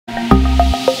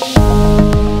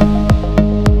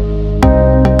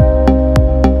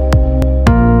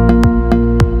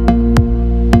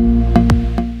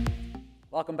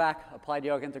back, applied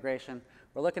yoga integration.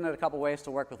 We're looking at a couple ways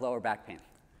to work with lower back pain.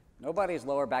 Nobody's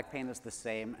lower back pain is the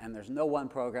same, and there's no one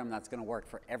program that's going to work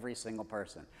for every single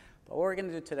person. But what we're going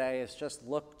to do today is just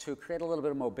look to create a little bit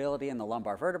of mobility in the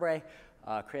lumbar vertebrae,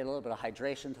 create a little bit of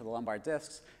hydration to the lumbar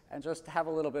discs, and just have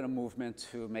a little bit of movement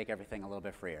to make everything a little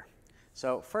bit freer.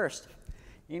 So first,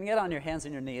 you can get on your hands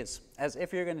and your knees as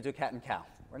if you're going to do cat and cow.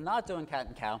 We're not doing cat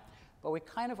and cow, but we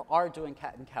kind of are doing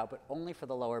cat and cow, but only for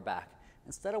the lower back.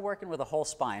 Instead of working with a whole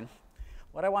spine,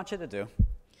 what I want you to do,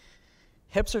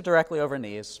 hips are directly over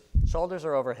knees, shoulders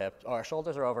are over hips, or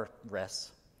shoulders are over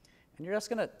wrists, and you're just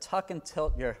going to tuck and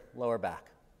tilt your lower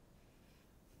back.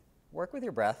 Work with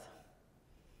your breath,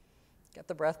 get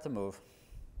the breath to move,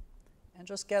 and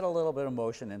just get a little bit of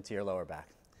motion into your lower back.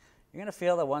 You're going to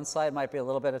feel that one side might be a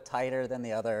little bit tighter than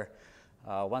the other.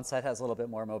 One side has a little bit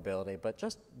more mobility, but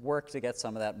just work to get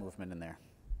some of that movement in there.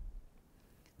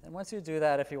 And once you do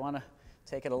that, if you want to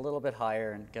take it a little bit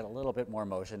higher and get a little bit more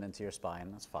motion into your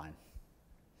spine, that's fine.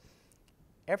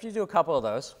 After you do a couple of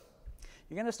those,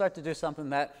 you're going to start to do something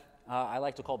that I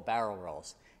like to call barrel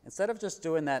rolls. Instead of just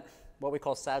doing that, what we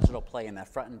call sagittal play in that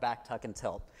front and back tuck and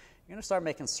tilt, you're going to start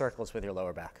making circles with your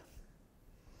lower back.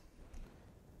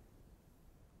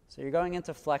 So you're going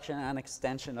into flexion and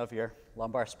extension of your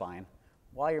lumbar spine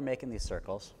while you're making these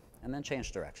circles, and then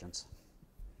change directions.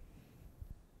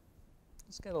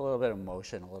 Just get a little bit of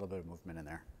motion, a little bit of movement in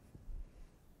there.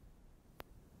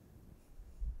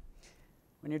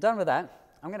 When you're done with that,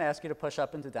 I'm going to ask you to push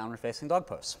up into downward facing dog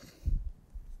pose.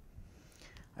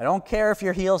 I don't care if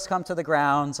your heels come to the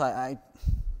ground. I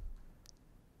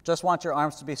just want your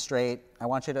arms to be straight. I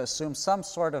want you to assume some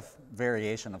sort of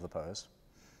variation of the pose.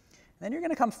 Then you're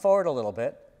going to come forward a little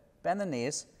bit, bend the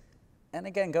knees, and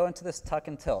again, go into this tuck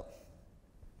and tilt.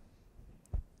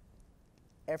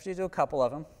 After you do a couple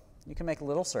of them, you can make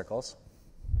little circles.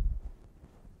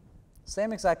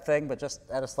 Same exact thing, but just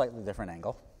at a slightly different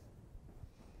angle.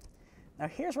 Now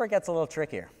here's where it gets a little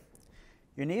trickier.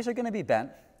 Your knees are going to be bent,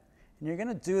 and you're going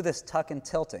to do this tuck and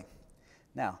tilting.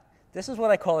 Now, this is what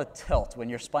I call a tilt. When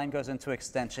your spine goes into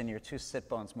extension, your two sit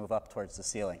bones move up towards the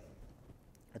ceiling.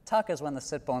 A tuck is when the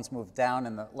sit bones move down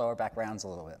and the lower back rounds a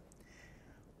little bit.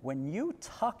 When you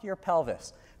tuck your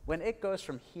pelvis, when it goes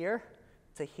from here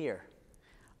to here,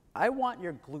 I want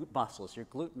your glute muscles, your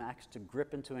glute max, to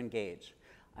grip and to engage.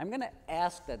 I'm going to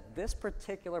ask that this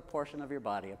particular portion of your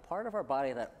body, a part of our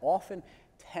body that often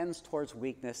tends towards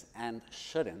weakness and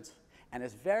shouldn't, and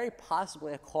is very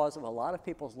possibly a cause of a lot of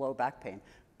people's low back pain,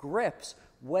 grips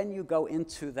when you go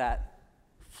into that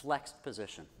flexed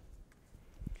position.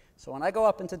 So when I go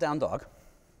up into down dog,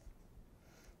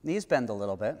 knees bend a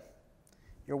little bit.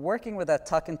 You're working with that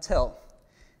tuck and tilt.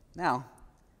 Now,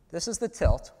 this is the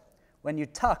tilt. When you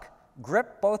tuck,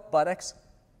 grip both buttocks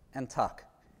and tuck.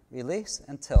 Release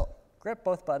and tilt. Grip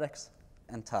both buttocks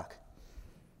and tuck.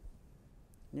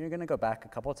 And you're going to go back a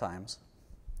couple times,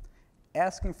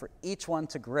 asking for each one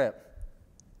to grip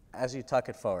as you tuck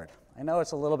it forward. I know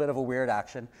it's a little bit of a weird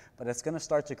action, but it's going to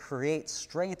start to create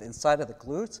strength inside of the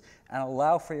glutes and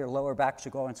allow for your lower back to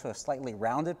go into a slightly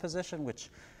rounded position, which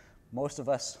most of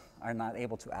us are not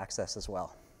able to access as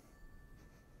well.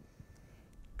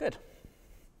 Good.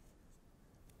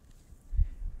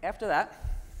 After that,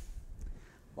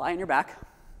 lie on your back,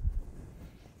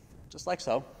 just like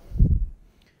so.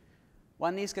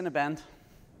 One knee's going to bend.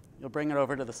 You'll bring it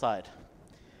over to the side.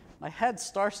 My head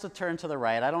starts to turn to the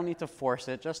right. I don't need to force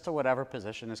it, just to whatever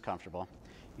position is comfortable.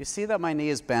 You see that my knee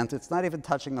is bent. It's not even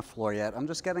touching the floor yet. I'm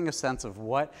just getting a sense of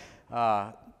what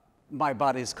my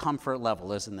body's comfort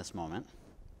level is in this moment.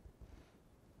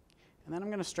 And then I'm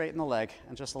going to straighten the leg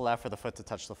and just allow for the foot to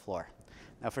touch the floor.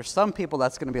 Now, for some people,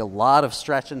 that's going to be a lot of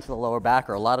stretch into the lower back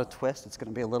or a lot of twist. It's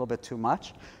going to be a little bit too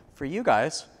much. For you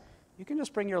guys, you can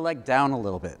just bring your leg down a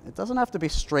little bit. It doesn't have to be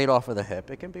straight off of the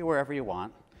hip. It can be wherever you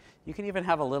want. You can even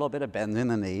have a little bit of bend in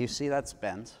the knee. You see that's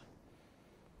bent.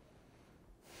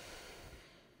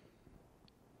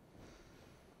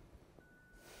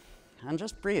 And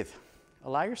just breathe.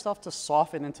 Allow yourself to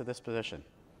soften into this position.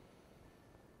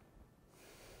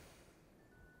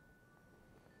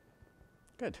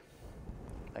 Good.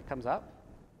 That comes up.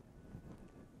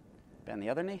 Bend the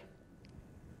other knee.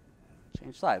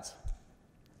 Change sides.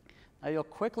 Now you'll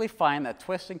quickly find that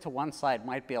twisting to one side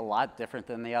might be a lot different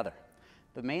than the other.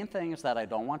 The main thing is that I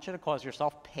don't want you to cause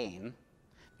yourself pain.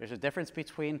 There's a difference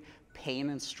between pain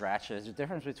and stretch. There's a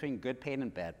difference between good pain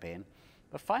and bad pain.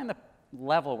 But find the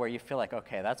level where you feel like,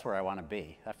 okay, that's where I want to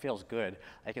be. That feels good.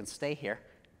 I can stay here,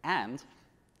 and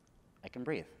I can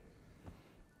breathe.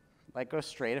 Leg goes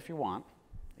straight if you want.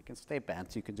 It can stay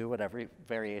bent. You can do whatever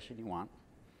variation you want.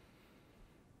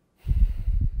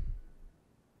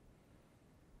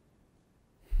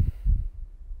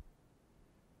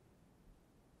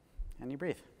 you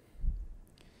breathe.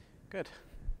 Good.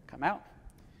 Come out.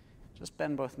 Just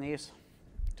bend both knees.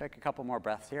 Take a couple more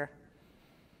breaths here.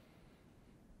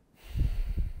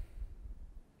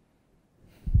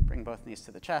 Bring both knees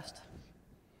to the chest.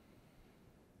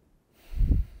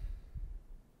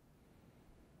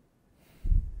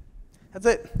 That's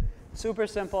it. Super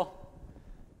simple.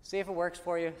 See if it works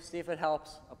for you. See if it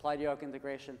helps. Applied yoga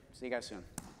integration. See you guys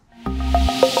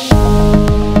soon.